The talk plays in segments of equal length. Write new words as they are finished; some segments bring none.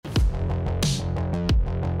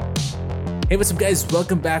Hey, what's up, guys?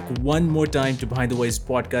 Welcome back one more time to Behind the Voice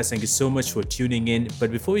podcast. Thank you so much for tuning in.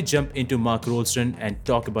 But before we jump into Mark Rolston and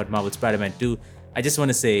talk about Marvel Spider-Man 2, I just want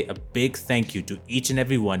to say a big thank you to each and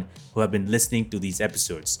everyone who have been listening to these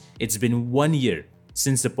episodes. It's been 1 year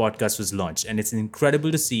since the podcast was launched, and it's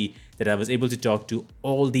incredible to see that I was able to talk to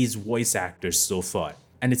all these voice actors so far.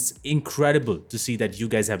 And it's incredible to see that you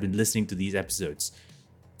guys have been listening to these episodes.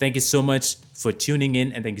 Thank you so much for tuning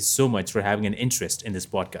in, and thank you so much for having an interest in this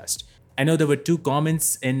podcast. I know there were 2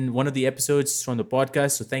 comments in one of the episodes from the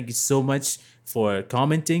podcast, so thank you so much for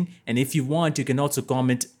commenting. And if you want, you can also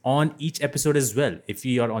comment on each episode as well. If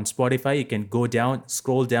you are on Spotify, you can go down,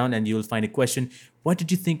 scroll down, and you will find a question. What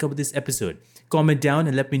did you think of this episode? Comment down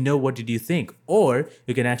and let me know what did you think. Or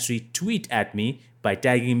you can actually tweet at me by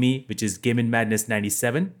tagging me, which is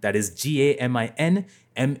GaminMadness97. That is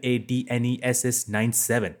GaminMadness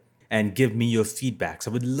 97. And give me your feedbacks.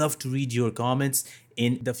 I would love to read your comments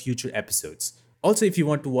in the future episodes. Also, if you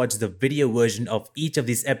want to watch the video version of each of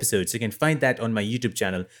these episodes, you can find that on my YouTube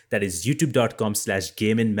channel. That is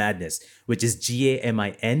youtube.com/GaminMadness, which is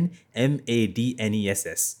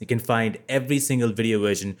GaminMadness. You can find every single video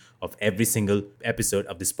version of every single episode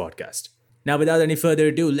of this podcast. Now, without any further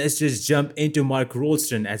ado, let's just jump into Mark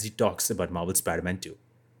Rolston as he talks about Marvel Spider-Man 2.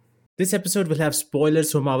 This episode will have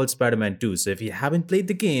spoilers for Marvel Spider-Man 2, so if you haven't played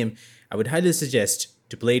the game, I would highly suggest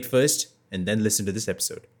to play it first and then listen to this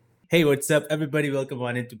episode. Hey, what's up, everybody? Welcome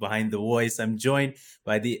on into Behind the Voice. I'm joined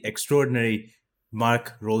by the extraordinary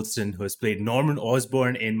Mark Rolston, who has played Norman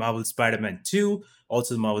Osborn in Marvel Spider-Man 2,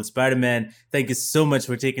 also Marvel Spider-Man. Thank you so much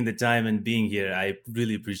for taking the time and being here. I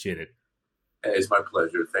really appreciate it. It's my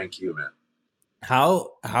pleasure. Thank you, man.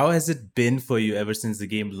 How has it been for you ever since the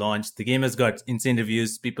game launched? The game has got insane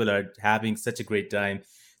reviews. People are having such a great time.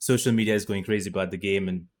 Social media is going crazy about the game,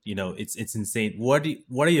 and it's insane. What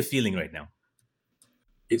are you feeling right now?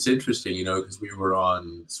 It's interesting, because we were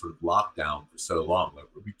on sort of lockdown for so long, like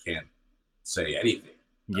we can't say anything.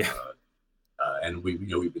 Yeah. And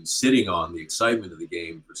we've been sitting on the excitement of the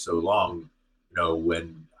game for so long.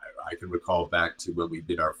 When I can recall back to when we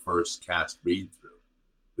did our first cast read through.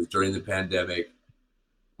 Was during the pandemic.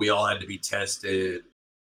 We all had to be tested.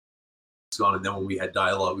 And then when we had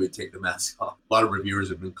dialogue, we would take the mask off. A lot of reviewers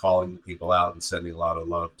have been calling people out and sending a lot of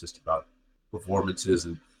love just about performances.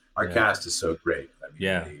 And our cast is so great. I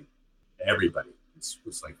mean, everybody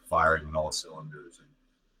was like firing on all cylinders. And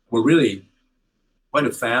we're really quite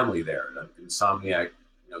a family there at Insomniac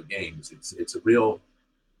Games.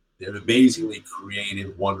 They're amazingly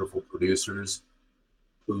creative, wonderful producers.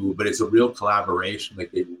 But it's a real collaboration.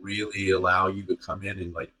 Like they really allow you to come in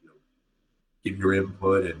and give your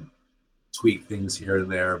input and tweak things here and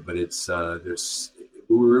there. But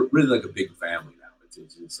we're really like a big family now.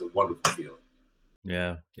 It's a wonderful feeling.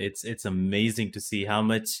 Yeah, it's amazing to see how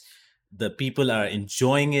much the people are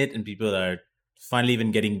enjoying it, and people are finally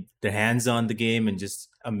even getting their hands on the game and just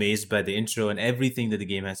amazed by the intro and everything that the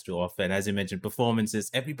game has to offer. And as you mentioned, performances,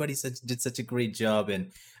 everybody did such a great job.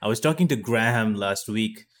 And I was talking to Graham last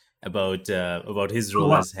week about his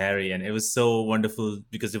role as Harry, and it was so wonderful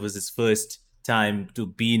because it was his first time to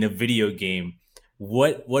be in a video game.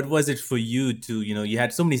 What was it for you to, you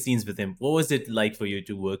had so many scenes with him. What was it like for you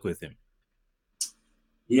to work with him?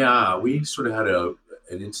 Yeah, we sort of had an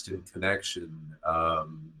instant connection.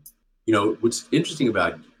 What's interesting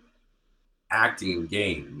about acting in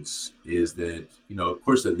games is that, of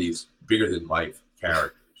course, they're these bigger than life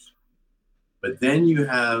characters, but then you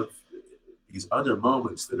have these other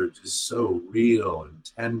moments that are just so real and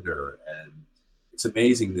tender. And it's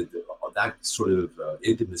amazing that that sort of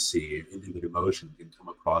intimate emotion can come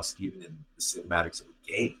across even in the cinematics of a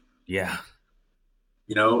game. Yeah.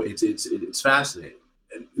 It's fascinating.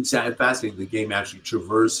 And it's fascinating the game actually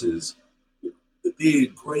traverses the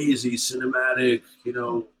big, crazy cinematic,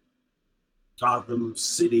 Gotham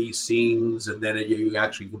City scenes, and then you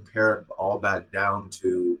actually compare it all back down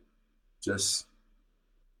to just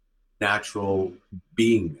natural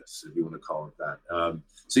beingness, if you want to call it that.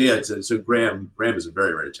 So Graham is a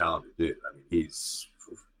very, very talented dude. I mean,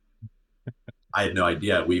 I had no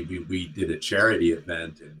idea. We did a charity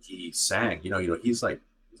event and he sang. He's like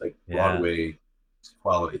Broadway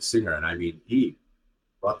quality singer, and I mean he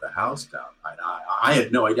brought the house down. I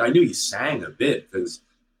had no idea. I knew he sang a bit because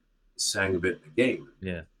he sang a bit in the game.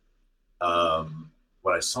 Yeah.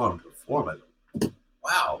 When I saw him perform, I thought,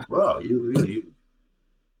 wow, bro, you really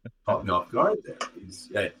caught me off guard there.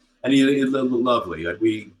 He's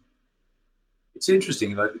lovely. It's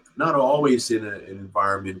interesting. Like not always in an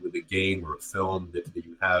environment with a game or a film that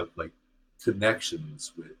you have like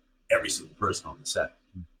connections with every single person on the set,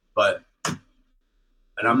 but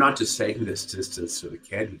and I'm not just saying this just to sort of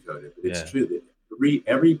candy coat it, but it's Yeah. true that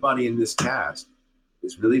everybody in this cast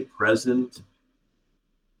is really present,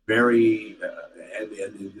 very,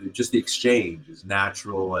 and just the exchange is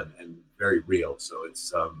natural and very real. So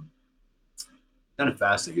it's kind of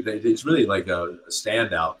fascinating. It's really like a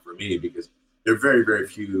standout for me because there are very, very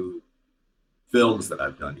few films that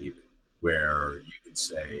I've done even where you can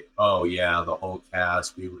say, oh yeah, the whole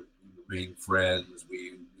cast, we were being friends,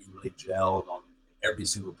 we really gelled on every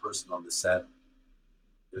single person on the set.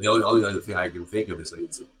 And the only other thing I can think of is like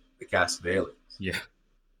it's the cast of Aliens. Yeah.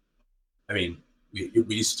 I mean,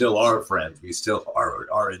 we still are friends, we still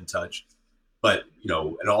are in touch, but you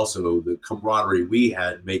know, and also the camaraderie we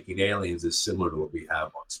had making Aliens is similar to what we have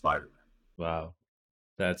on Spider-Man. Wow.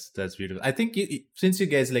 That's beautiful. I think since you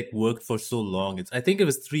guys like worked for so long, I think it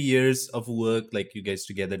was 3 years of work like you guys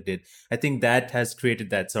together did. I think that has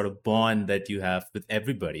created that sort of bond that you have with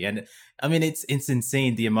everybody. And I mean, it's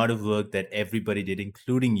insane the amount of work that everybody did,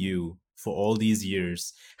 including you, for all these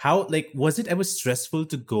years. How like was it ever stressful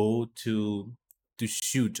to go to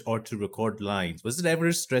shoot or to record lines? Was it ever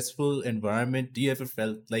a stressful environment? Do you ever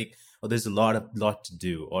felt like, oh, there's a lot to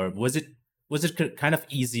do, or was it kind of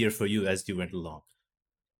easier for you as you went along?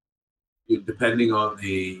 Depending on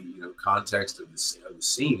the context of the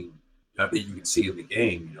scene, I think you can see in the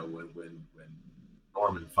game, when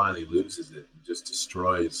Norman finally loses it and just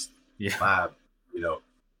destroys Yeah. the lab, you know,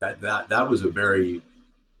 that was a very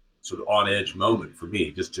sort of on edge moment for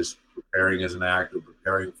me. Just preparing as an actor,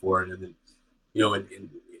 preparing for it, and then in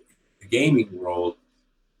the gaming world,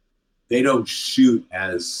 they don't shoot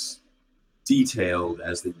as detailed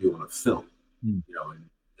as they do on a film. Mm.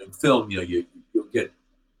 In film, you'll get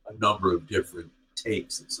a number of different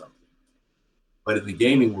takes at something. But in the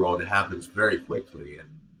gaming world, it happens very quickly. And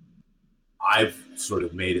I've sort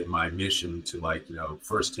of made it my mission to like,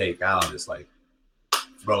 first take out is like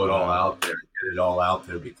throw it all Wow. out there, get it all out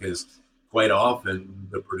there because quite often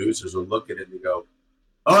the producers will look at it and go,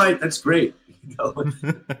 all right, that's great. You know,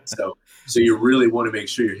 so so you really want to make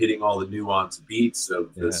sure you're hitting all the nuanced beats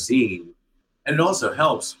of the Yeah. scene. And it also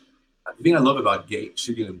helps. The thing I love about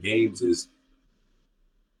shooting of games is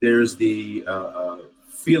there's the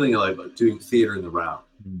feeling like doing theater in the round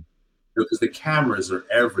Mm. because the cameras are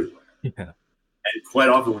everywhere. Yeah. And quite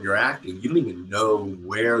often when you're acting, you don't even know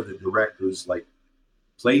where the director's like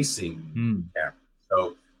placing the Mm. camera.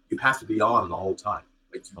 So you have to be on the whole time.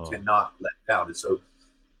 Like you Oh. cannot let down. And so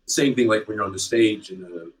the same thing like when you're on the stage in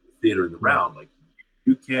the theater in the Mm. round, like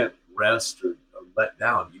you can't rest or let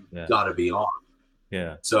down. You've Yeah. got to be on.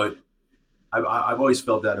 Yeah. So I've always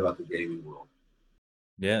felt that about the gaming world.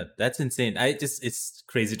 Yeah, that's insane. It's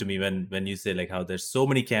crazy to me when you say like how there's so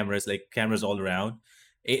many cameras, like cameras all around.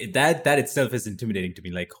 That itself is intimidating to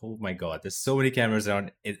me. Like, oh my god, there's so many cameras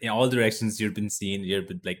around in all directions. You've been seen. You've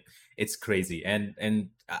been like, it's crazy. And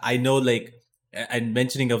I know like, and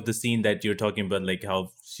mentioning of the scene that you're talking about, like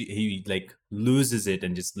how he like loses it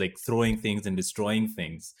and just like throwing things and destroying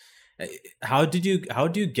things. Uh, how do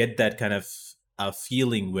you get that kind of a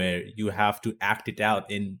feeling where you have to act it out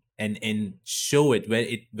in and show it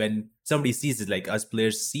when somebody sees it, like us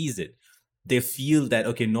players sees it, they feel that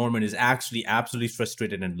okay, Norman is actually absolutely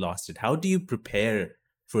frustrated and lost it. How do you prepare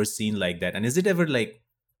for a scene like that? And is it ever like,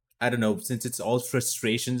 I don't know, since it's all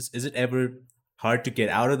frustrations, is it ever hard to get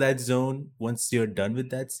out of that zone once you're done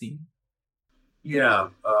with that scene? Yeah.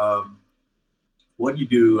 What you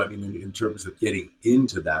do, I mean, in terms of getting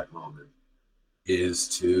into that moment, is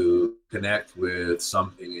to connect with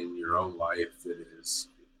something in your own life that is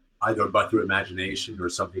either by through imagination or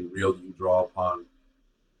something real you draw upon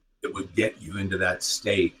that would get you into that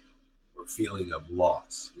state or feeling of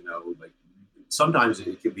loss. Like sometimes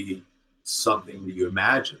it can be something that you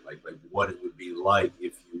imagine, like what it would be like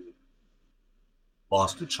if you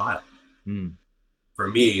lost a child. Hmm. For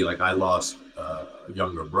me, like I lost a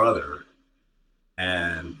younger brother,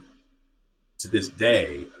 and to this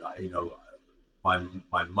day,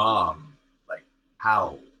 my mom like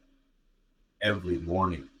howled every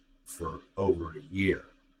morning for over a year,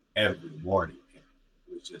 every morning.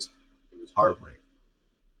 It was heartbreaking.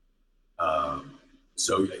 Um,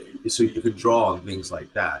 so you can draw on things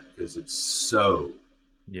like that because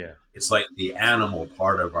Yeah. it's like the animal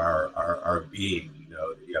part of our being,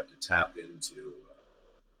 that you have to tap into.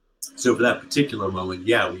 So for that particular moment,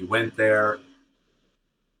 yeah, we went there.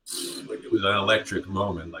 Like it was an electric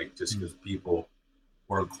moment, like just Hmm. because people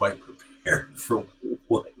weren't quite prepared for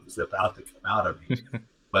what was about to come out of me.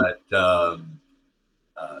 But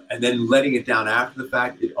and then letting it down after the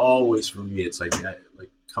fact, it always for me, it's like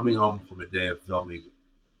coming home from a day of filming,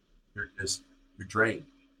 you're drained.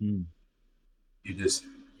 Hmm. You just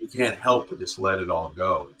you can't help but just let it all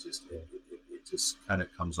go. It just kind of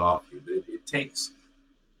comes off you. But it takes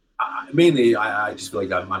mainly. I just feel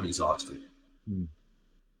like I'm exhausted Mm.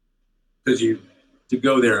 because you to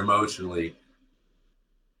go there emotionally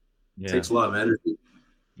Yeah. takes a lot of energy.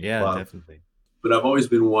 Yeah, Uh, definitely. but I've always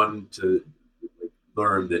been one to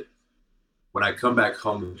learn that when I come back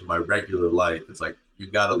home to my regular life, it's like you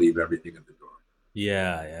got to leave everything at the door.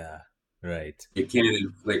 Yeah, yeah. Right. You can't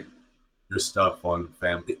inflict your stuff on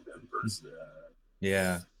family Mm. members.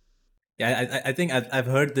 Yeah. Yeah, I think I've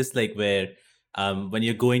heard this like where when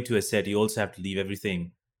you're going to a set, you also have to leave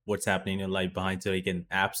everything what's happening in your life behind so you can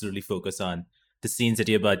absolutely focus on the scenes that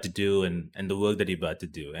you're about to do and the work that you're about to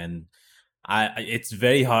do. And it's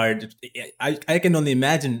very hard. I can only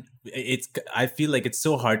imagine. I feel like it's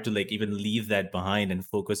so hard to like even leave that behind and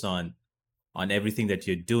focus on everything that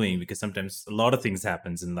you're doing, because sometimes a lot of things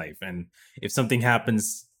happens in life, and if something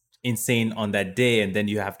happens insane on that day and then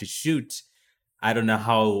you have to shoot, I don't know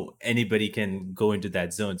how anybody can go into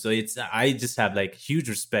that zone. So it's I just have like huge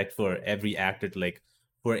respect for every actor to like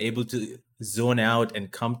who are able to zone out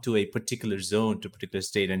and come to a particular zone, to a particular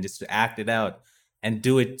state, and just to act it out and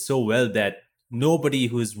do it so well that nobody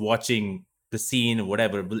who's watching the scene or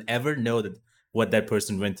whatever will ever know that what that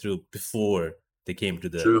person went through before they came to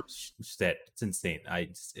the True. set. It's insane. I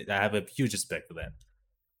have a huge respect for that.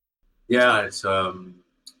 Yeah, it's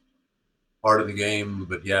part of the game,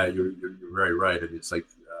 but yeah, you're very right. And it's like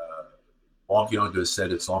walking onto a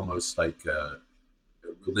set. It's almost like a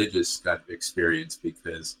religious kind of experience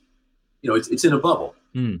because it's in a bubble.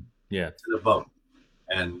 Mm, yeah. It's in a bubble,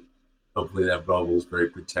 and hopefully that bubble is very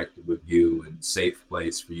protective of you and safe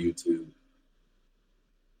place for you to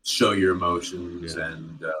show your emotions Yeah.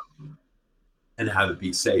 and have it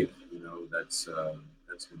be safe. That's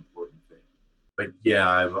an important thing. But yeah,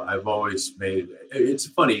 I've always made. It's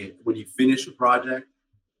funny when you finish a project.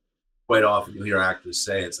 Quite often you'll hear actors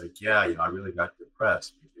say, "It's like, yeah, I really got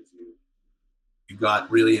depressed because you got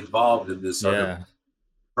really involved in this other Yeah.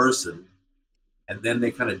 person, and then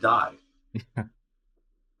they kind of die,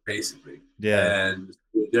 basically." Yeah. And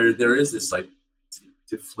there is this like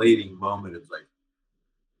deflating moment of like,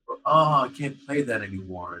 oh, I can't play that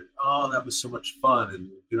anymore. Oh, that was so much fun, and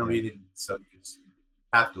you know what I Yeah. mean. And so you just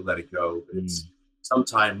have to let it go. But it's Mm,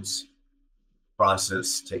 sometimes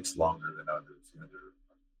process takes longer than others. There are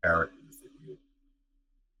characters that you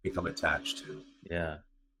become attached to. yeah.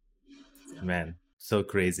 Yeah. Man, so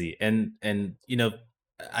crazy. And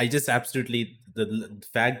I just absolutely the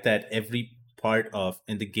fact that every part of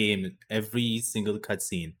in the game, every single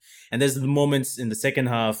cutscene, and there's the moments in the second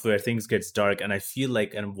half where things gets dark, and I feel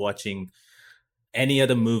like I'm watching any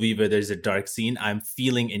other movie where there's a dark scene. I'm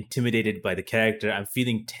feeling intimidated by the character. I'm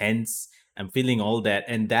feeling tense. I'm feeling all that,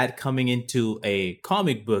 and that coming into a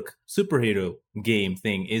comic book superhero game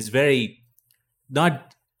thing is very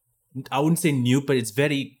not, I wouldn't say new, but it's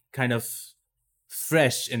very kind of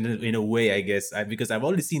fresh in a way, I guess, because I've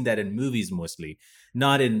only seen that in movies mostly,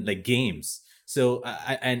 not in like games. So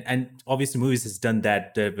and obviously movies has done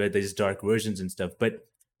that where there's dark versions and stuff. But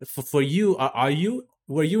for you, are you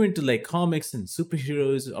were you into like comics and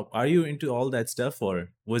superheroes? Are you into all that stuff,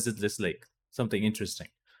 or was it just like something interesting?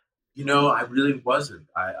 I really wasn't.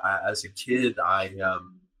 As a kid, I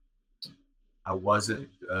wasn't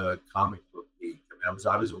a comic book geek. I mean,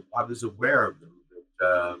 I was aware of them.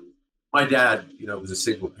 But, my dad, was a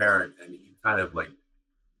single parent, and he kind of like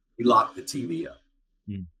he locked the TV up.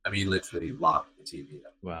 Mm. I mean, literally locked the TV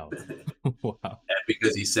up. Wow. Wow. And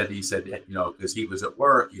because he said, because he was at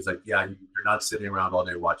work, he's like, yeah, you're not sitting around all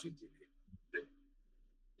day watching TV.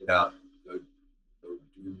 Get out, go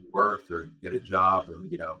do work or get a job,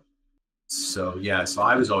 or So yeah, so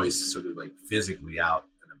I was always sort of like physically out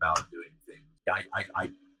and about doing things. I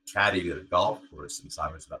caddied at a golf course since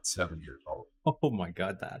I was about 7 years old. Oh my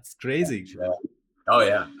god, that's crazy. Yeah. Oh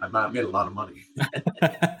yeah, I made a lot of money.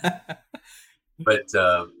 But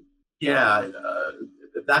yeah,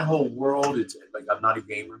 that whole world. It's like I'm not a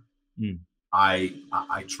gamer. Mm. I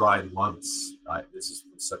tried once. This is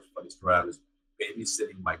such a funny story. I was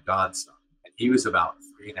babysitting my godson, and he was about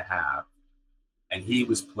 3.5, and he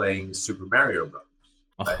was playing Super Mario Bros.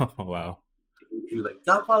 Right? Oh wow. He was like,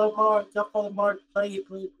 Godfather Mark, play it,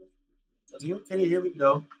 play it. I was like, okay, here we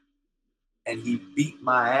go. And he beat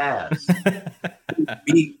my ass.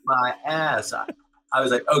 Beat my ass. I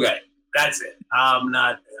was like, okay, that's it. I'm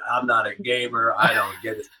not a gamer. I don't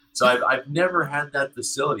get it. So I've never had that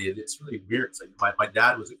facility, and it's really weird. It's like my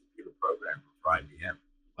dad was a computer programmer for IBM,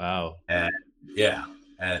 Wow. and yeah,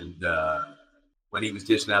 and when he was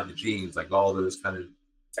dishing out the genes, like all those kind of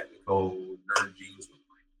technical nerd genes were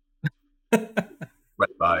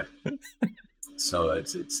right by. So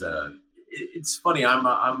it's funny. I'm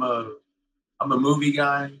a movie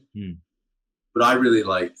guy, Hmm. but I really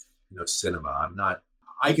like cinema. I'm not.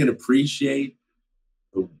 I can appreciate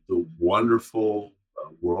the wonderful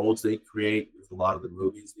worlds they create with a lot of the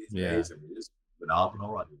movies these Yeah. days. I mean, it's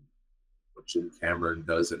phenomenal. I mean, what Jim Cameron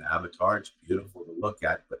does in Avatar, it's beautiful to look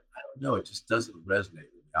at, but I don't know, it just doesn't resonate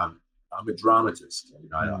with me. I'm a dramatist.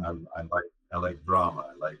 Hmm. I like drama.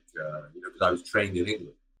 I like because I was trained in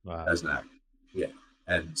England Wow. as an actor. Yeah,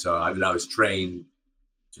 and so I was trained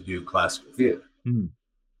to do classical theater. Hmm.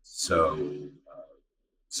 So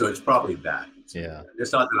so it's probably that. Yeah.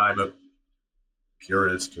 It's not that I'm a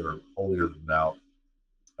purist or holier than thou.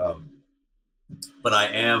 Um, but I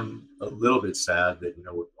am a little bit sad that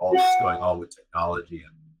with all that's going on with technology,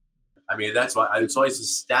 and I mean that's why it's always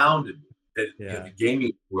astounded me that Yeah. the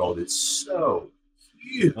gaming world is so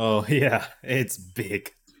huge. Oh, yeah. It's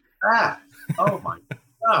big. Ah, oh my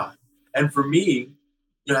god! And for me,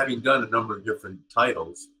 having done a number of different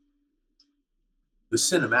titles, the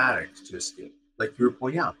cinematics just get, like you were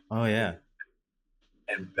pointing out, Oh, yeah.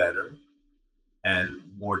 and better and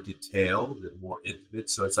more detailed and more intimate.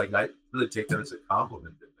 So it's like I really take that as a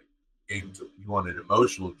compliment that the game took you on an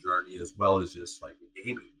emotional journey as well as just like a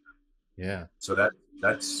gaming. Yeah. So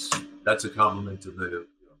that's that's a compliment to the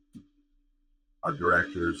our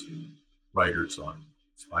directors and writers on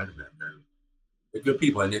Spider-Man. They're good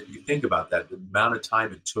people, and if you think about that, the amount of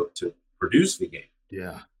time it took to produce the game,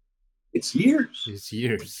 Yeah. it's years. It's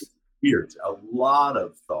years. Years, a lot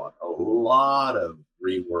of thought, a lot of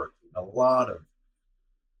reworking, a lot of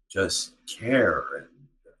just care, and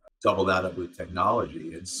double that up with technology.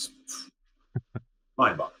 It's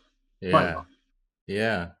mind-boggling. Yeah. Mind-boggling.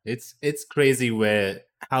 Yeah. It's crazy where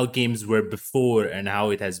how games were before and how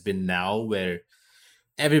it has been now, where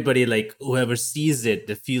everybody, like whoever sees it,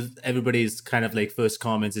 the feel everybody's kind of like first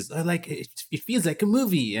comments is, oh, like it feels like a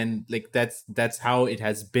movie, and like that's how it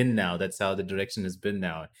has been now, that's how the direction has been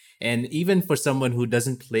now. And even for someone who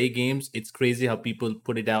doesn't play games, it's crazy how people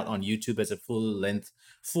put it out on YouTube as a full length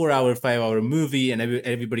 4 hour 5 hour movie, and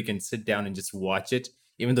everybody can sit down and just watch it,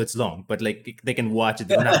 even though it's long, but like they can watch it,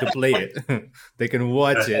 they don't have to play it. They can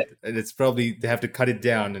watch it, and it's probably they have to cut it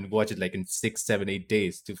down and watch it like in 6 7 8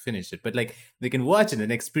 days to finish it, but like they can watch it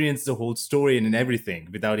and experience the whole story and everything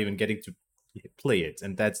without even getting to play it.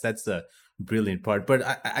 And that's a brilliant part.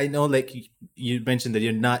 But I know, like you mentioned that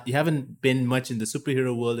you haven't been much in the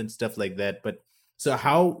superhero world and stuff like that, but so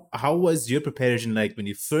how was your preparation like when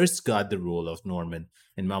you first got the role of Norman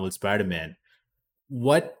in Marvel Spider-Man?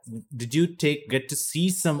 What did you get to see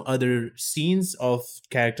some other scenes of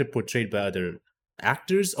character portrayed by other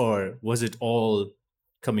actors, or was it all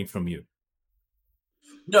coming from you?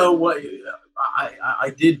 No, what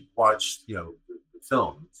I did watch, the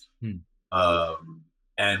films, Hmm. um,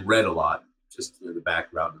 and read a lot, just the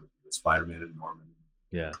background of Spider-Man and Norman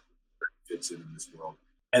Yeah. fits in this world,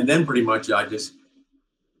 and then pretty much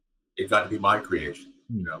it got to be my creation.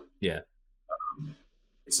 Hmm. Yeah. Um,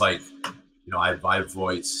 it's like I've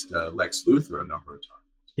voiced Lex Luthor a number of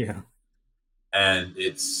times, Yeah. and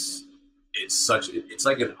it's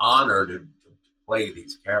like an honor to play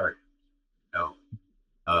these characters. You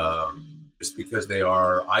know, just because they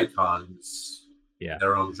are icons in Yeah.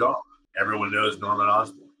 their own genre. Everyone knows Norman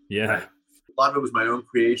Osborn, Yeah. right? A lot of it was my own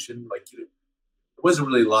creation. Like there wasn't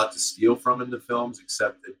really a lot to steal from in the films,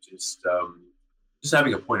 except that just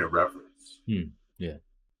having a point of reference. Hmm. Yeah.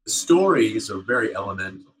 The stories are very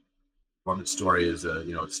elemental. Norman's story is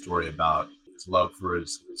a story about his love for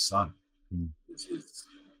his son, Hmm. his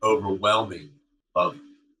overwhelming love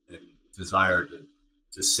and desire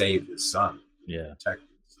to save his son, Yeah. protect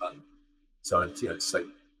his son. So it's like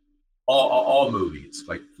all movies,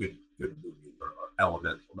 like good movies, are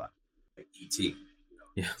elemental, not like E.T.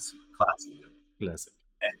 Yeah. It's classic. Classic.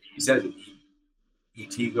 And he says,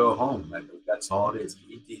 "E.T. go home." That's all it is.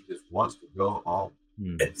 E.T. just wants to go home.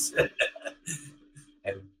 Hmm. It's,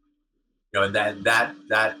 and and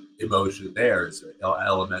that emotion there is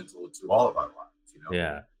elemental to all of our lives.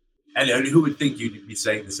 Yeah. And who would think you'd be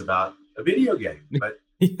saying this about a video game?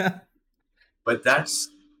 Yeah. But that's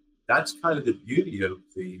kind of the beauty of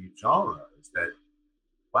the genre, is that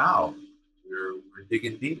wow, we're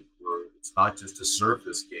digging deep. It's not just a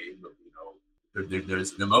surface game, but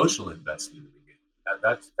there's an emotional investment in the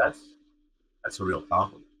game. That's a real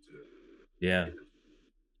compliment Yeah. to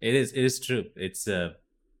It is true. It's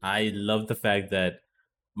I love the fact that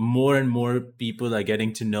more and more people are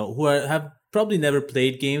getting to know have probably never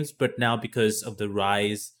played games, but now because of the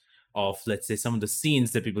rise of, let's say, some of the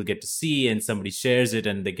scenes that people get to see and somebody shares it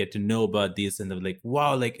and they get to know about these, and they're like,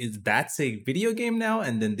 wow, like is that's a video game now?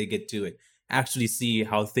 And then they get to actually see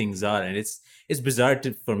how things are. And it's bizarre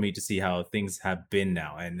for me to see how things have been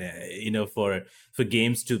now. And for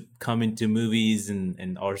games to come into movies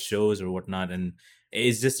and or shows or whatnot, and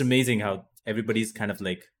it's just amazing how everybody's kind of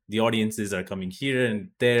like, the audiences are coming here and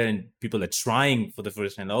there, and people are trying for the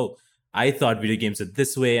first time. Oh, I thought video games are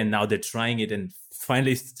this way, and now they're trying it and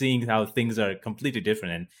finally seeing how things are completely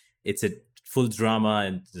different. And it's a full drama,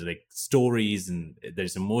 and there's like stories, and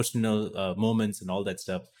there's emotional moments and all that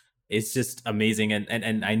stuff. It's just amazing.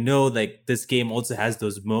 And I know like this game also has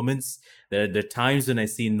those moments. There are times when I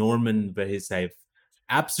see Norman where he's like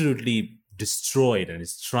absolutely destroyed and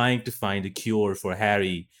is trying to find a cure for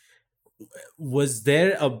Harry. Was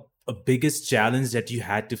there a biggest challenge that you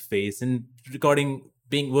had to face in regarding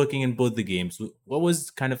being working in both the games? What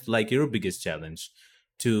was kind of like your biggest challenge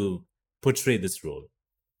to portray this role?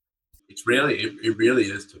 It really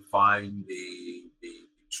is to find the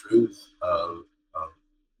truth of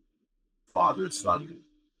father son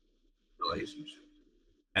relationship,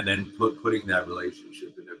 and then putting that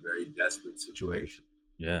relationship in a very desperate situation.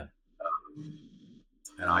 Yeah.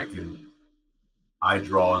 And I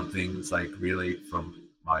draw on things like really from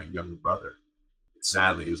my younger brother.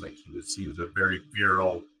 Sadly, he was a very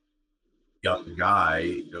virile young guy.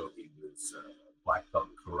 He was black belt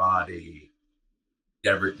in karate,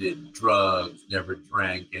 never did drugs, never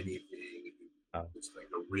drank anything. Oh, Just like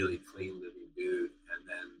a really clean living dude. And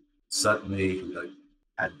then suddenly,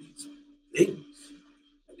 had these things,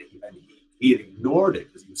 and he had ignored it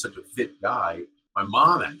because he was such a fit guy. My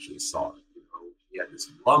mom actually saw it. He had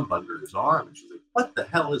this lump under his arm, and she's like, "What the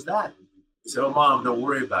hell is that?" He said, "Oh, Mom, don't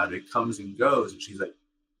worry about it. It comes and goes." And she's like,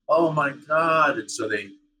 "Oh my God!" And so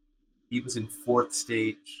he was in fourth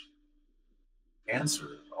stage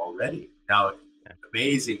cancer already. Now,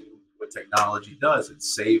 amazing what technology does.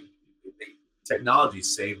 Technology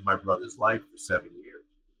saved my brother's life for 7 years.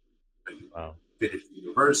 He wow. finished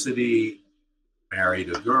university, married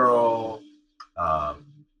a girl,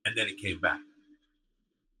 and then it came back.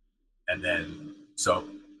 And then, so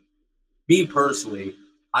me personally,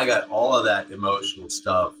 I got all of that emotional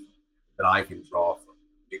stuff that I can draw from,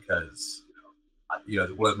 because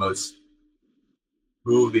one of the most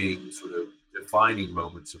moving, sort of defining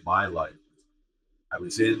moments of my life. I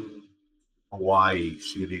was in Hawaii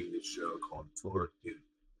shooting this show called Tour of Duty,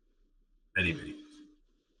 many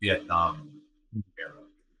Vietnam era.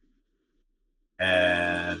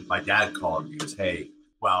 And my dad called me. He goes, "Hey,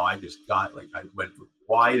 wow, I just got, I went from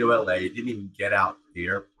Hawaii to LA, didn't even get out the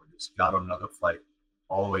airport, just got on another flight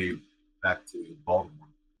all the way back to Baltimore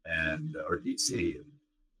or DC. And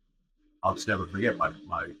I'll just never forget my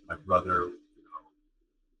brother.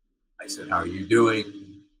 I said, "How are you doing?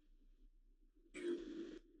 Do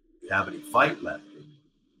you have any fight left?" And he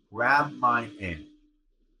grabbed my hand,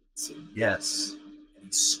 said, "Yes." And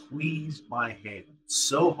he squeezed my hand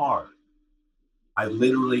so hard, I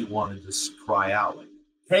literally wanted to cry out, like,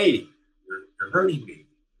 "Hey, you're hurting me."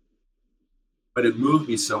 But it moved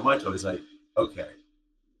me so much. I was like, okay,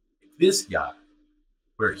 if this guy,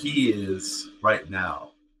 where he is right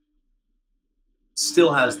now,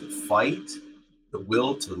 still has the fight, the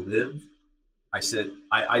will to live. I said,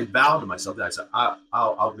 I vowed to myself that I said,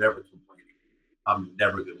 I'll never complain. I'm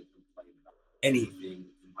never going to complain about anything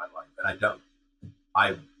in my life. And I don't.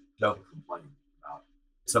 I don't complain about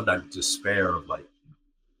sometimes despair of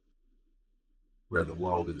where the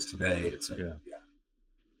world is today. It's like, Yeah. yeah,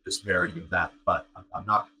 despairing of that. But I'm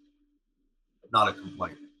not a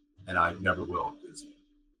complainer, and I never will, because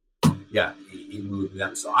yeah, he moved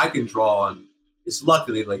them. So I can draw on. It's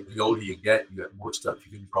luckily, like, the older you get, you have more stuff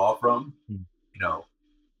you can draw from. Mm. You know,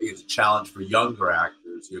 it's a challenge for younger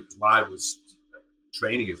actors. Because when I was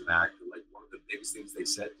training as an actor, like, one of the biggest things they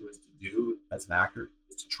said to us to do as an actor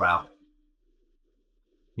is to travel.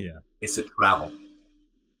 Yeah. It's to travel,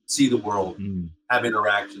 see the world, Mm. have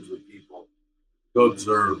interactions with people, go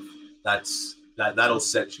observe. That'll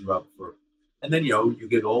set you up for. And then you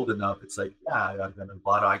get old enough. It's like, yeah, I've got a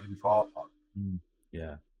lot I can draw upon. Mm.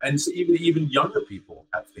 Yeah. And so even younger people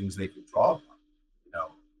have things they can draw upon, you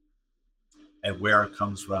know, and where it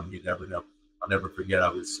comes from, you never know. I'll never forget. I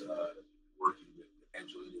was working with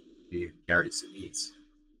Angelina Jolie and Gary Sinise,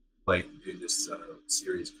 playing in this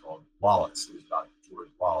series called Wallace. It was about George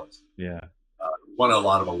Wallace. Yeah. Won a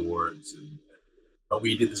lot of awards, but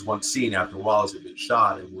we did this one scene after Wallace had been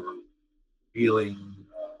shot, and we're feeling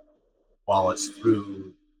Wallace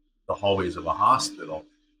through the hallways of a hospital.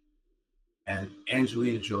 And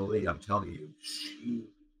Angelina Jolie, I'm telling you, she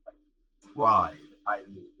cried. I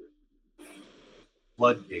mean,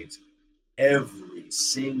 floodgates, every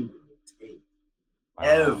single take, Wow.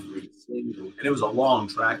 every single, and it was a long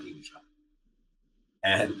tracking shot.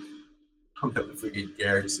 And I'll never forget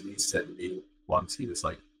Garrison. He said to me once, he was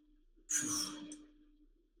like,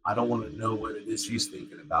 I don't want to know what it is she's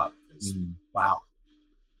thinking about. Because, wow,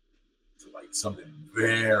 it's like something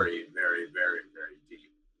very, very, very, very deep.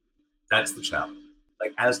 That's the challenge.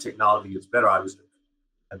 Like, as technology gets better, I was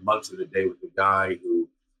at months of the day with the guy who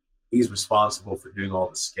he's responsible for doing all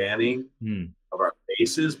the scanning of our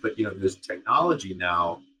faces. But, you know, there's technology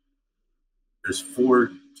now. There's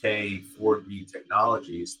 4K, 4D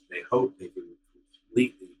technologies. They hope they can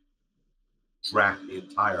completely track the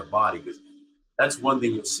entire body, because that's one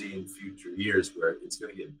thing you'll see in future years, where it's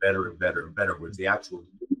going to get better and better and better, where the actual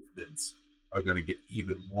movements are going to get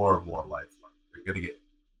even more and more lifelike. They're going to get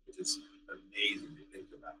just amazing to think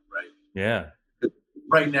about, right? Yeah.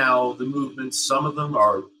 Right now, the movements, some of them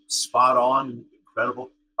are spot on,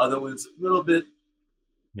 incredible. Other ones, a little bit,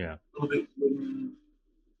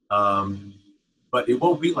 um, but it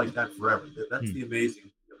won't be like that forever. That's the amazing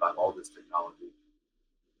thing about all this technology.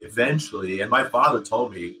 Eventually, and my father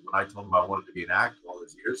told me, when I told him I wanted to be an actor all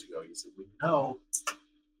those years ago, he said, well, you know,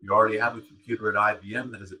 you already have a computer at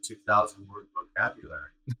IBM that has a 2,000 word vocabulary.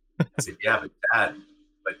 I said, yeah, but Dad,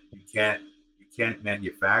 but you can't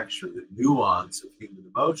manufacture the nuance of human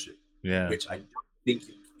emotion, which I don't think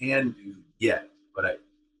you can do yet. But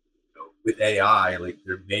with AI, like,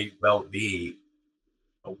 there may well be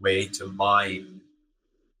a way to mine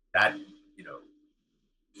that,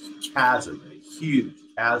 chasm, a huge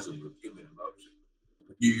chasm of human emotion.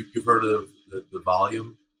 You've heard of the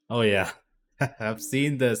volume? Oh yeah. I've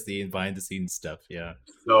seen the scene behind the scenes stuff. Yeah.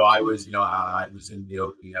 So I was, I was in the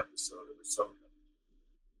opening episode of Ahsoka,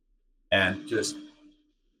 and just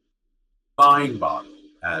mind boggled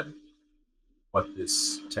at what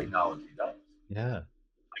this technology does. Yeah.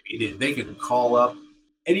 I mean, they can call up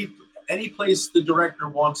any place the director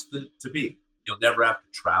wants to be. You'll never have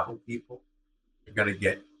to travel people. You're going to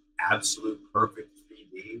get absolute perfect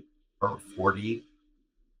 3D or 4D.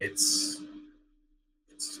 It's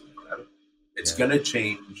incredible. It's going to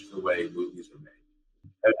change the way movies are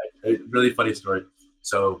made. A really funny story.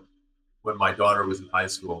 So when my daughter was in high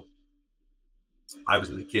school, I was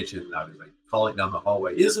in the kitchen and I was like calling down the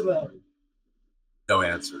hallway, Isabel, no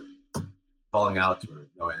answer. Calling out to her,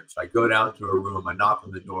 no answer. I go down to her room, I knock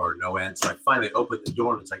on the door, no answer. I finally open the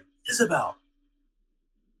door and it's like, Isabel,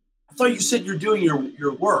 I thought you said you're doing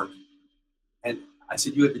your work. And I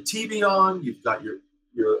said, you have the TV on, you've got your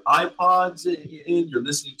iPods in, you're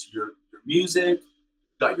listening to your music,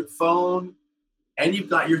 you've got your phone, and you've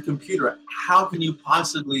got your computer. How can you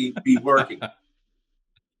possibly be working?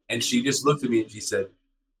 And she just looked at me and she said,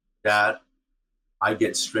 Dad, I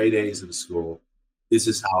get straight A's in school. This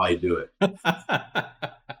is how I do it.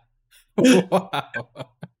 Wow.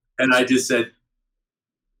 And I just said,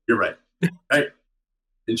 you're right. Right.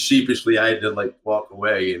 And sheepishly, I had to like walk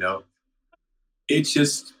away, It's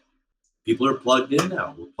just, people are plugged in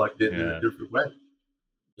now. We're plugged in a different way.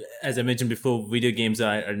 As I mentioned before, video games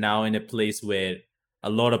are now in a place where a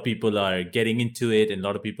lot of people are getting into it, and a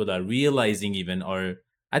lot of people are realizing, even, or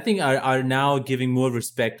I think are now giving more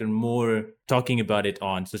respect and more talking about it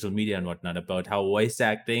on social media and whatnot, about how voice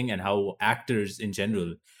acting and how actors in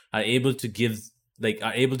general are able to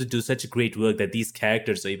are able to do such a great work that these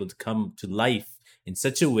characters are able to come to life in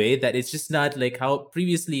such a way that it's just not like how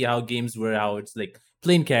previously how games were, how it's like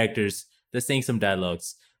plain characters, they're saying some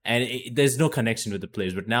dialogues and there's no connection with the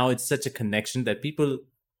players. But now it's such a connection that people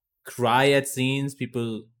cry at scenes,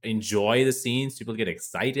 people enjoy the scenes, people get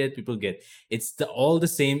excited, people get all the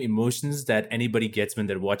same emotions that anybody gets when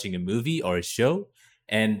they're watching a movie or a show.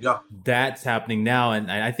 And that's happening now.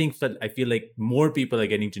 And I think that I feel like more people are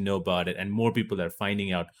getting to know about it, and more people are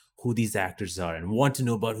finding out who these actors are and want to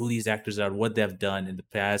know about who these actors are, what they've done in the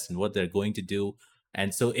past and what they're going to do.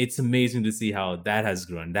 And so it's amazing to see how that has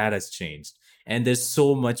grown, that has changed. And there's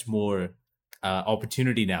so much more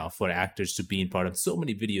opportunity now for actors to be in part of so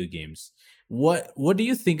many video games. What do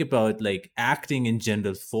you think about like acting in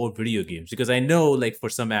general for video games? Because I know like for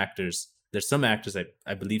some actors, there's some actors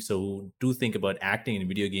I believe so who do think about acting in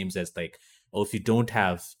video games as like, oh, if you don't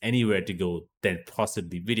have anywhere to go, then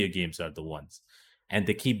possibly video games are the ones, and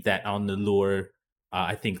they keep that on the lower,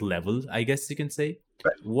 I think, level, I guess you can say.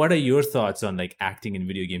 Right. What are your thoughts on like acting in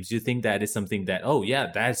video games? Do you think that is something that, oh yeah,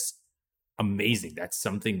 that's amazing, that's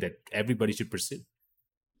something that everybody should pursue?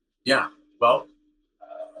 Yeah. Well,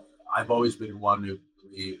 I've always been one who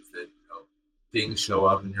believes that things show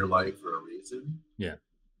up in your life for a reason. Yeah.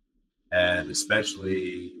 And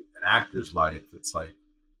especially an actor's life, it's like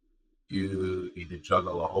you need to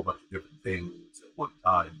juggle a whole bunch of different things at one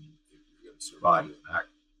time if you're going to survive as an actor.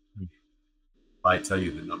 If I tell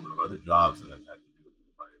you the number of other jobs that I've had to do in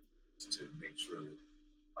my life to make sure that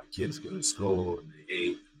my kids go to school and they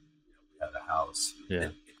ate. We had a house. Yeah.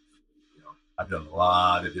 And, I've done a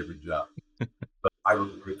lot of different jobs. But I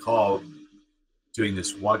recall doing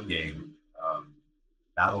this one game,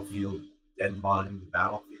 Battlefield, Deadline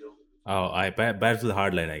Battlefield. Oh, Battlefield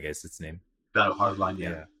Hardline, I guess its name. Battle Hardline,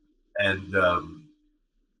 yeah. Yeah. And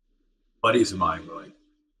buddies of mine were like,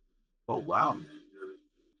 "Oh wow,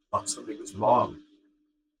 man, something was wrong."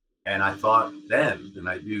 And I thought then, and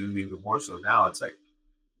I do even more so now, it's like,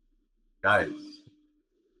 guys,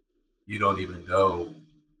 you don't even know what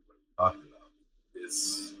you're talking about.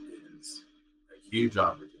 This is a huge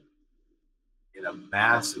opportunity in a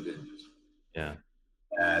massive industry Yeah.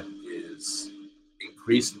 that is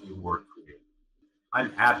increasingly more creative.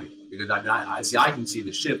 I'm happy because I see I can see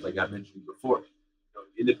the shift, like I mentioned before.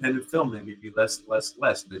 Independent film, they give you less and less and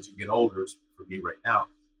less. And as you get older, for me right now,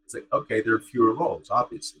 it's like, okay, there are fewer roles,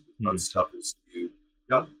 obviously. Most stuff is too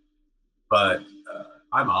young. But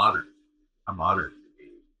I'm honored. I'm honored to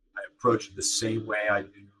be. I approach it the same way I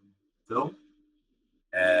do film.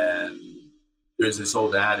 And there's this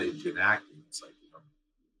old adage in acting. It's like,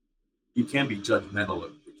 you can't be judgmental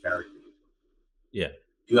of the character. Yeah.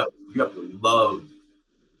 You have to love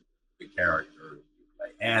the character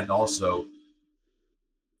and also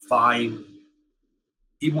find,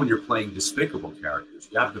 even when you're playing despicable characters,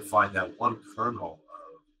 you have to find that one kernel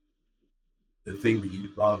of the thing that you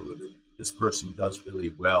love that this person does really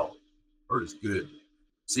well or is good.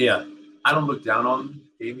 So yeah, I don't look down on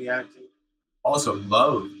gaming acting. Also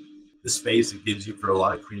love the space it gives you for a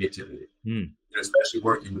lot of creativity. Especially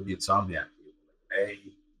working with the Insomniac people. They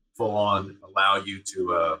full on allow you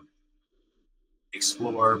to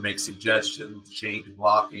explore, make suggestions, change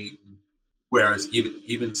blocking. Whereas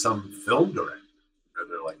even some film directors,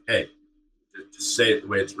 they're like, hey, just say it the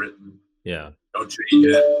way it's written. Yeah. Don't change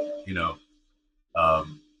it.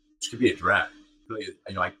 Which could be a drag. Really,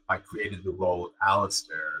 I created the role of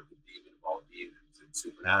Alistair, the demon of all demons in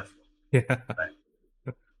Supernatural. Yeah. Right?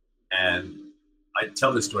 And I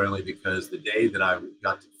tell this story only because the day that I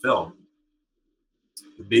got to film,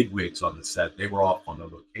 the big wigs on the set, they were off on a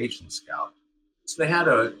location scout. So they had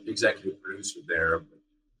an executive producer there, but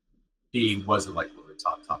he wasn't like one of the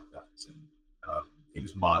top guys. And he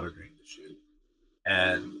was monitoring the shoot.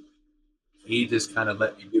 And he just kind of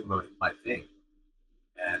let me do my thing.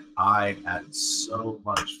 And I had so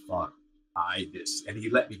much fun. And he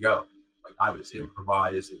let me go. Like I was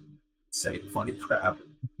improvising, saying funny crap.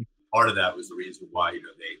 And part of that was the reason why,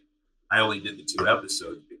 I only did the 2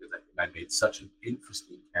 episodes because I think I made such an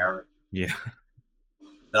interesting character. Yeah.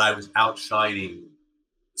 That I was outshining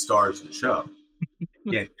the stars of the show.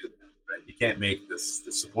 You can't do that, right? You can't make the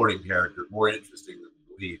supporting character more interesting than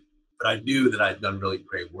the lead. But I knew that I'd done really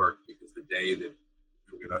great work because the day that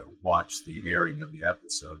we were going to watch the airing of the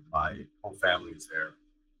episode, my whole family was there.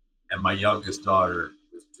 And my youngest daughter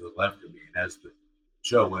was to the left of me. And as the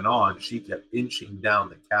show went on, she kept inching down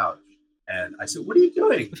the couch. And I said, "What are you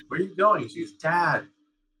doing? Where are you going?" She goes, "Dad,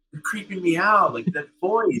 you're creeping me out, like that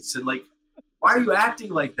voice. And like, why are you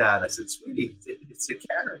acting like that?" I said, "Sweetie, it's a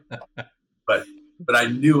character." But I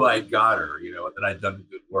knew I got her, that I'd done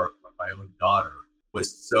good work. But my own daughter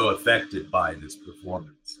was so affected by this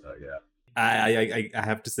performance. So yeah. I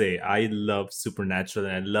have to say, I love Supernatural,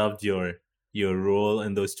 and I loved your role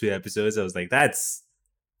in those 2 episodes. I was like,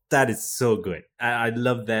 that is so good. I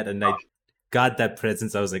love that, and I got that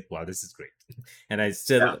presence. I was like, wow, this is great. And I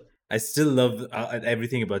still love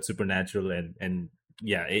everything about Supernatural, and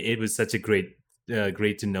yeah, it was such a great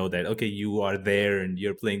to know that, okay, you are there and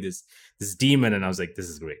you're playing this demon, and I was like, this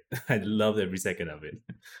is great. I loved every second of it.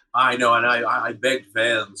 I know, and I begged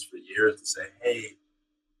fans for years to say, hey,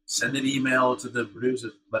 send an email to the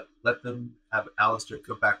producers, let them have Alistair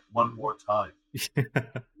come back one more time.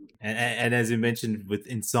 And as you mentioned with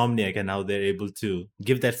Insomniac and how they're able to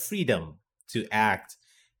give that freedom to act,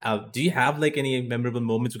 do you have like any memorable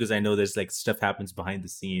moments? Because I know there's like stuff happens behind the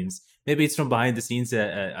scenes. Maybe it's from behind the scenes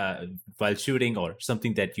while shooting, or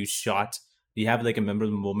something that you shot. Do you have like a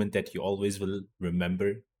memorable moment that you always will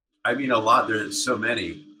remember? I mean, a lot. There's so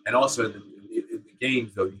many, and also in the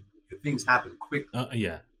games, though, things happen quickly.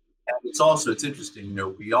 Yeah. And it's interesting.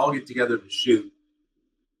 We all get together to shoot.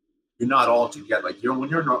 You're not all together. Like when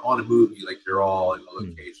you're on a movie, like you're all in a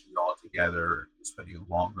location, you're all together, you're spending a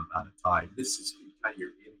longer amount of time. This is kind of you're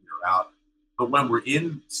in, you're out. But when we're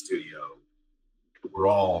in studio, we're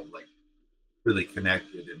all like really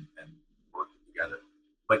connected and working together.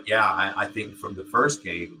 But yeah, I think from the first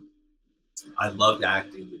game, I loved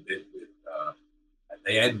acting the bit with at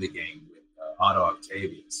the end of the game with Otto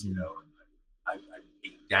Octavius. And I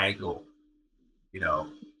dangle,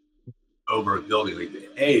 over a building. Like,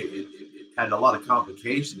 hey, had a lot of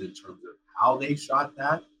complications in terms of how they shot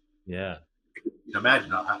that. Yeah. You know,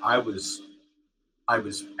 imagine I was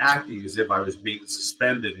acting as if I was being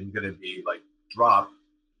suspended and going to be like dropped,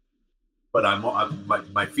 but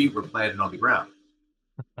my feet were planted on the ground.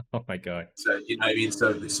 Oh my God. So you know what I mean.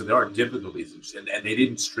 So there are difficulties, and they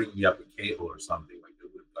didn't string me up a cable or something like they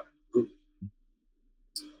would have done in the movie.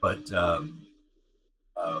 But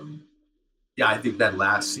um, yeah, I think that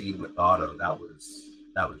last scene with Otto that was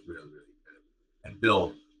really really good. And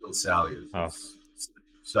Bill Sally Oh, is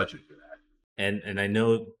such a good actor. and I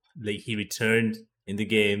know like he returned in the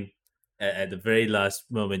game at the very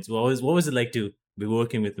last moment. What was it like to be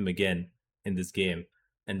working with him again in this game?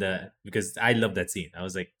 And because I love that scene, I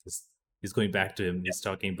was like, he's going back to him. He's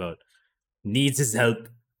talking about needs his help.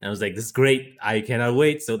 And I was like, this is great. I cannot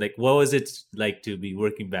wait. So like, what was it like to be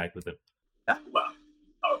working back with him? Yeah, well,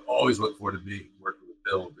 I always look forward to being working with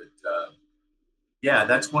Bill, but yeah,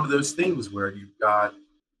 that's one of those things where you've got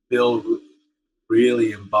Bill who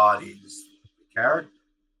really embodies the character.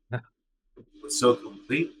 It was so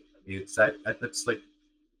complete. I mean, that's like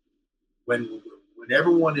when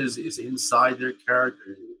everyone is inside their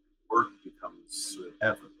character, work becomes sort of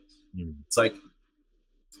effortless. Mm. It's like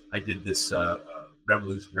I did this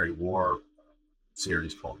Revolutionary War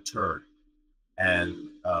series called Turn, and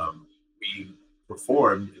we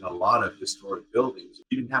performed in a lot of historic buildings.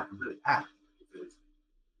 You didn't have to really act because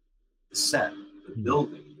the set, the Mm.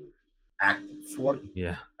 building, acted for you.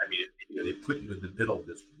 Yeah. I mean, they put you in the middle of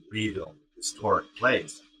this real historic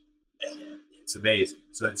place. And it's amazing.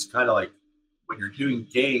 So it's kind of like when you're doing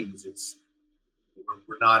games,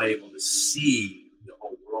 we're not able to see the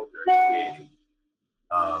whole world they're creating,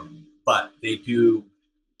 but they do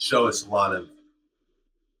show us a lot of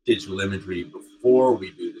digital imagery before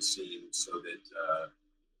we do the scene, so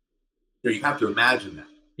that you have to imagine that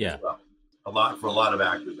Yeah. as well. A lot of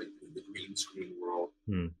actors, like the green screen world.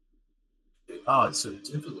 Mm. Oh, it's so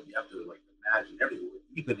difficult. You have to like imagine everything,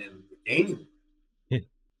 even in the game.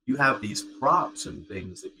 You have these props and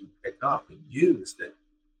things that you pick up and use that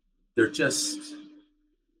they're just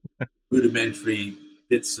rudimentary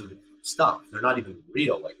bits of stuff. They're not even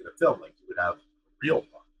real, like in a film, like you would have a real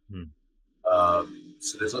prop. Mm.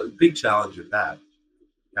 So there's a big challenge in that.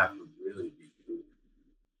 You have to really be good.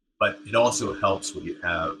 But it also helps when you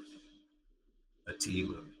have a team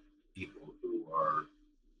of people who are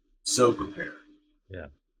so prepared. Yeah.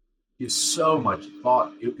 There's so much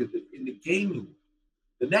thought. In the game,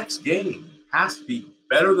 the next game has to be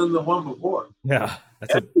better than the one before. Yeah.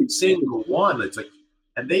 That's a Every single one, it's like,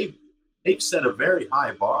 and they've set a very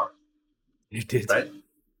high bar, you did. right?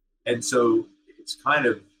 And so it's kind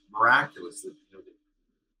of miraculous that,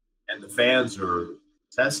 and the fans are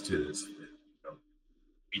attest to this. That,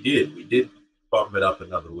 we did bump it up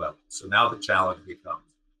another level. So now the challenge becomes,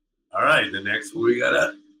 all right, the next one we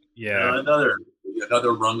got Yeah. another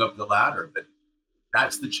rung up the ladder. But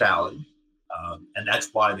that's the challenge, and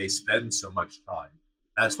that's why they spend so much time.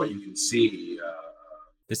 That's what you can see.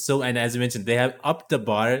 So, and as you mentioned, they have upped the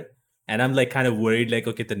bar, and I'm like kind of worried. Like,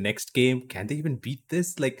 okay, the next game, can they even beat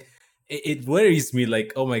this? Like, it worries me.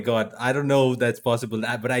 Like, oh my god, I don't know if that's possible.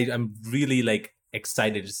 But I'm really like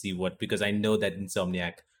excited to see what, because I know that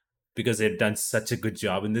Insomniac, because they've done such a good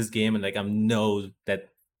job in this game, and like I know that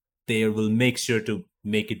they will make sure to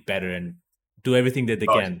make it better and do everything that they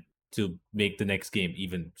Oh, can to make the next game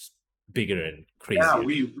even bigger and yeah, crazier.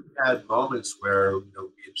 we had moments where we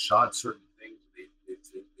had shot certain things.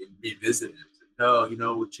 They revisited it.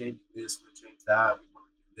 No, we're changing this, we're changing that, we want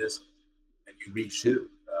to do this, and you reshoot.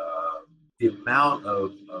 The amount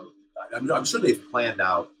I'm sure they've planned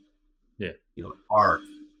out, Yeah. art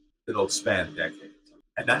that'll span decades,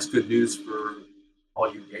 and that's good news for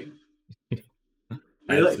all you gamers.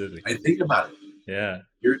 Really, Absolutely. I think about it. Yeah.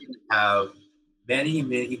 You're going to have many,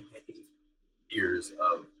 many, many years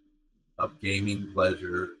of gaming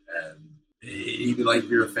pleasure, and even like if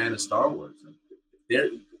you're a fan of Star Wars,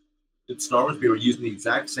 Star Wars people are using the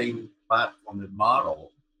exact same platform and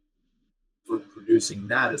model for producing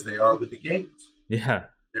that as they are with the games. Yeah.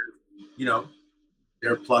 They're,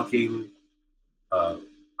 they're plucking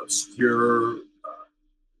obscure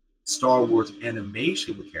Star Wars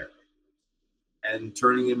animation characters and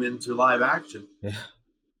turning them into live action. Yeah.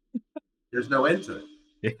 There's no end to it.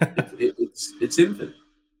 Yeah. It's infinite.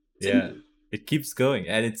 It's Yeah. infinite. It keeps going,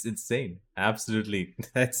 and it's insane. Absolutely.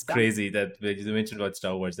 That's Yeah. crazy that when you mentioned about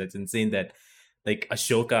Star Wars. That's insane that like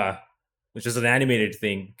Ashoka, which was an animated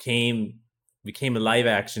thing, became a live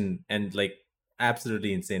action, and like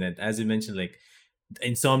absolutely insane. And as you mentioned, like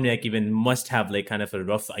Insomniac even must have like kind of a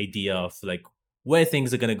rough idea of like where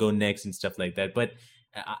things are gonna go next and stuff like that. But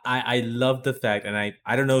I love the fact, and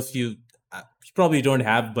I don't know if you you probably don't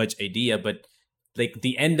have much idea, but like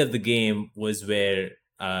the end of the game was where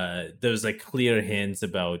there was like clear hints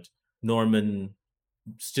about Norman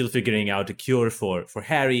still figuring out a cure for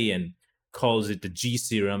Harry, and calls it the G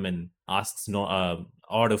serum and asks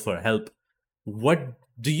Otto for help. What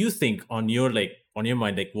do you think on your on your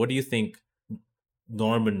mind? Like, what do you think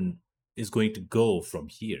Norman is going to go from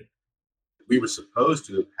here? We were supposed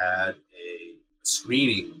to have had a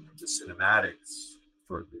screening of the cinematics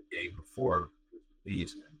for the game before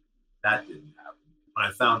these, and that didn't happen. When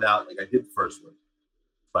I found out, like I did the first one,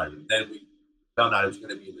 but then we found out it was going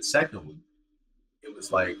to be in the second one. It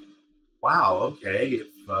was like, wow, okay. If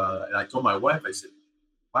and I told my wife, I said,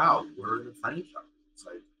 wow, we're in a franchise. It's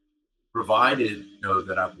like, provided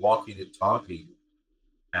that I'm walking and talking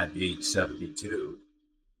at age 72,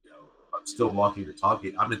 I'm still walking and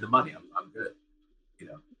talking. I'm in the money. I'm good.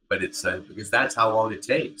 But it's because that's how long it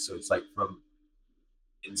takes. So it's like from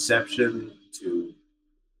inception to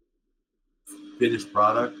finished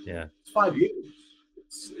product. Yeah, It's 5 years.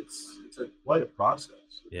 Quite a process.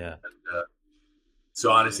 yeah. And,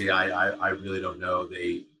 so honestly, I really don't know.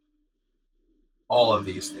 All of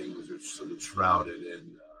these things are sort of shrouded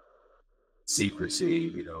in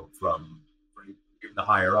secrecy. From the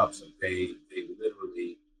higher ups. Like they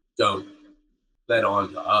literally don't let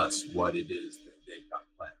on to us what it is that they've got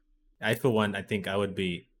planned. I for one, I think I would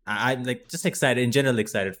be. I'm like just excited in general,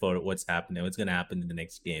 excited for what's happening, what's gonna happen in the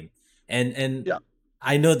next game, and Yeah.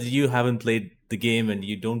 I know that you haven't played the game and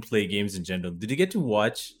you don't play games in general. Did you get to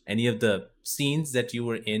watch any of the scenes that you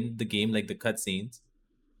were in the game, like the cut scenes?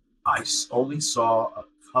 I only saw a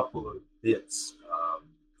couple of bits.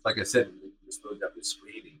 Like I said, we were supposed to have the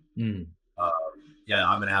screening. Mm. Yeah,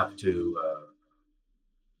 I'm gonna have to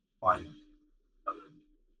find another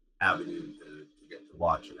avenue to get to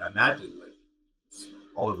watch it. I imagine like it's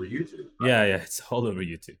all over YouTube. Right? Yeah, it's all over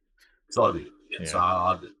YouTube. It's all over YouTube. Yeah, Yeah. so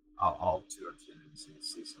I'll tune in and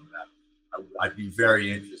see some of that. I'd be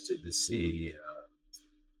very interested to see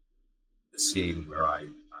the scene where I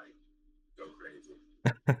go crazy.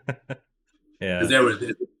 Yeah.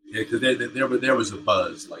 Because there was a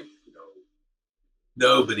buzz, like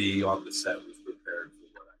nobody on the set was prepared for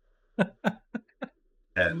what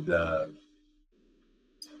and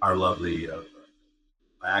our lovely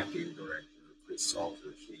acting director Chris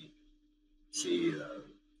Salter, she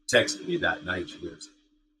texted me that night. She goes,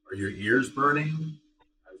 "Are your ears burning?"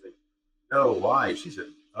 I was like, "No, why?" She said,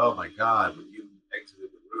 "Oh my God, when you exited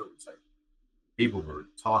the room, it's like people were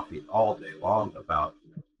talking all day long about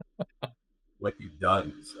what you've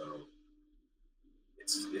done." So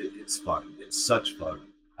it's fun. It's such fun.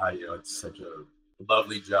 It's such a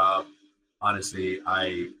lovely job. Honestly,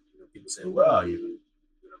 people say, "Well, you're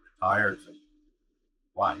retired." Like,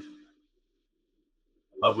 why?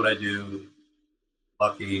 I love what I do.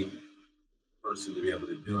 Lucky person to be able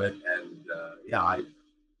to do it, and yeah,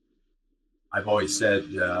 I've always said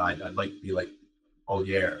I'd like to be like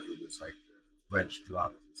Moliere, who was like the French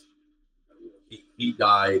dramatist. He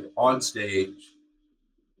died on stage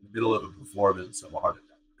in the middle of a performance of a heart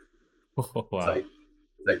attack. It's Wow.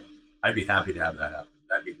 like, I'd be happy to have that happen.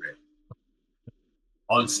 That'd be great.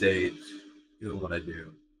 On stage, doing what I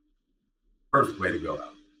do. Perfect way to go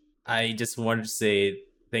out. I just wanted to say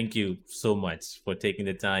thank you so much for taking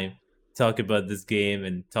the time talk about this game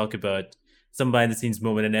and talk about some behind the scenes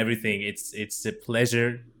moment and everything. It's a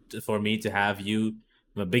pleasure for me to have you.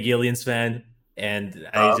 I'm a big Aliens fan, and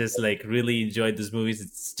I Uh, just like really enjoyed these movies.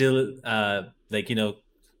 It's still like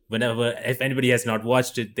whenever if anybody has not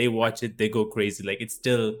watched it, they watch it, they go crazy. Like it's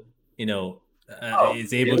still you know oh,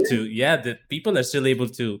 is able really? to the people are still able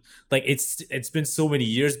to like it's been so many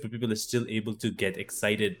years, but people are still able to get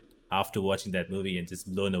excited after watching that movie and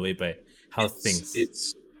just blown away by how It's things.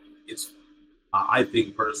 it's it's. I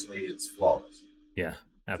think personally, it's flawless. Yeah, It's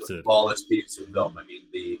a absolutely. flawless piece of film. I mean,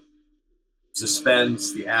 the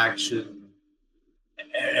suspense, the action,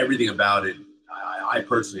 everything about it. I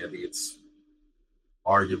personally, I think it's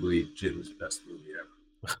arguably Jim's best movie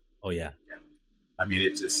ever. Oh yeah. Yeah. I mean,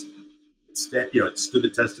 it stood the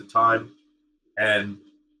test of time, and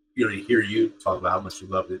to hear you talk about how much you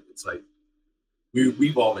loved it, it's like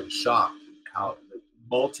we've all been shocked how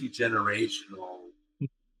multi generational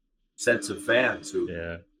sets of fans who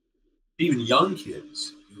Yeah. even young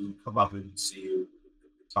kids who come up and see you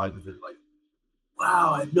time of it like,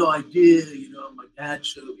 wow, I had no idea. My dad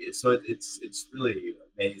showed me. So it's really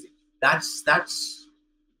amazing. That's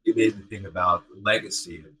the amazing thing about the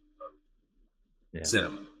legacy of Yeah.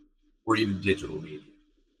 cinema or even digital media.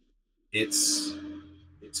 It's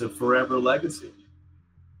it's a forever legacy.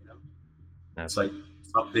 You know, it's like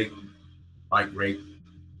Absolutely. something my great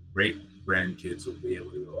grandkids will be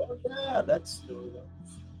able to go, oh yeah, that's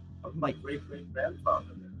my great great grandfather.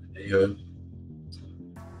 They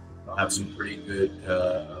have some pretty good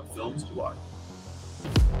films to watch.